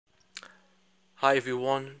Hi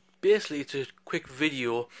everyone, basically it's a quick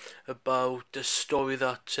video about the story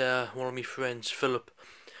that one of my friends, Philip,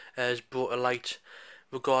 has brought to light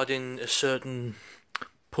regarding a certain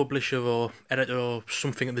publisher or editor or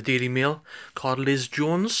something at the Daily Mail called Liz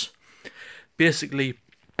Jones. Basically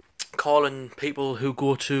calling people who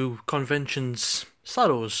go to conventions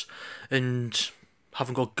saddos and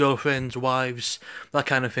haven't got girlfriends, wives, that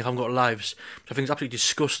kind of thing, haven't got lives. I think it's absolutely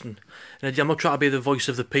disgusting. And I'm not trying to be the voice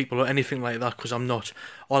of the people or anything like that, because I'm not.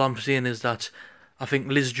 All I'm saying is that I think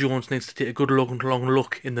Liz Jones needs to take a good long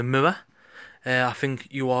look in the mirror. I think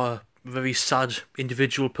you are a very sad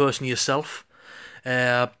individual person yourself.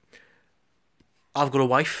 I've got a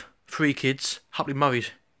wife, 3 kids, happily married.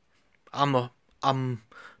 I'm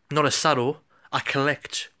not a saddo. I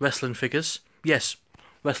collect wrestling figures. Yes,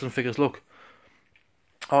 wrestling figures, look.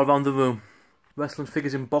 All around the room. Wrestling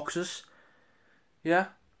figures in boxes. Yeah?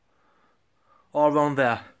 All around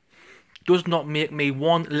there. Does not make me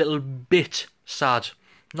one little bit sad.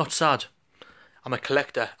 Not sad. I'm a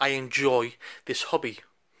collector. I enjoy this hobby.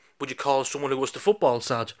 Would you call someone who goes to football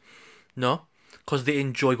sad? No. Because they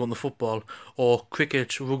enjoy going to football, or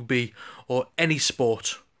cricket, rugby, or any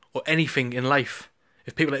sport, or anything in life.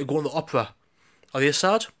 If people like to go to the opera, are they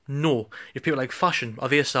sad? No. If people like fashion, are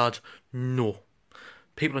they sad? No.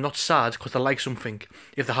 People are not sad because they like something.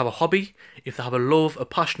 If they have a hobby, if they have a love, a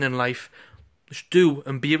passion in life, just do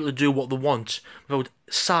and be able to do what they want without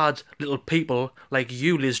sad little people like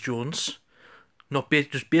you, Liz Jones,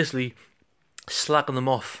 just basically slagging them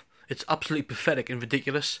off. It's absolutely pathetic and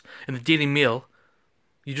ridiculous. In the Daily Mail,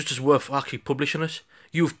 you're just as worth actually publishing it.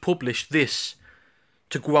 You've published this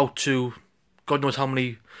to go out to God knows how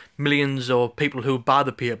many millions of people who buy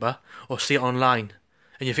the paper or see it online,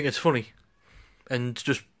 and you think it's funny. And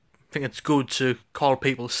just think it's good to call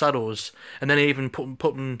people saddos, and then even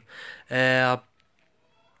putting the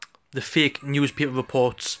fake newspaper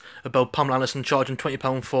reports about Pamela Anderson charging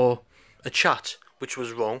 £20 for a chat, which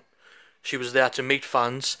was wrong. She was there to meet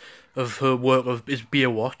fans of her work of his beer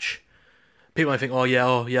watch. People might think, oh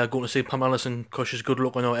yeah, going to see Pamela Anderson because she's good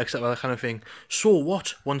looking or etc. that kind of thing. So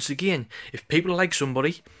what? Once again, if people like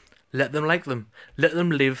somebody, let them like them. Let them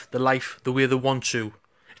live the life the way they want to.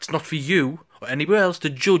 It's not for you or anybody else to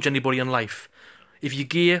judge anybody in life. If you're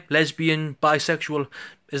gay, lesbian, bisexual,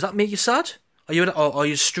 does that make you sad? Are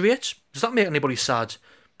you straight? Does that make anybody sad?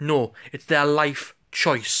 No, it's their life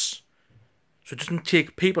choice. So it doesn't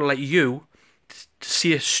take people like you to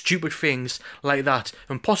say stupid things like that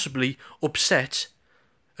and possibly upset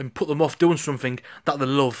and put them off doing something that they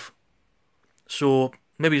love. So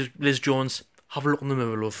maybe Liz Jones, have a look in the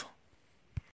mirror, love.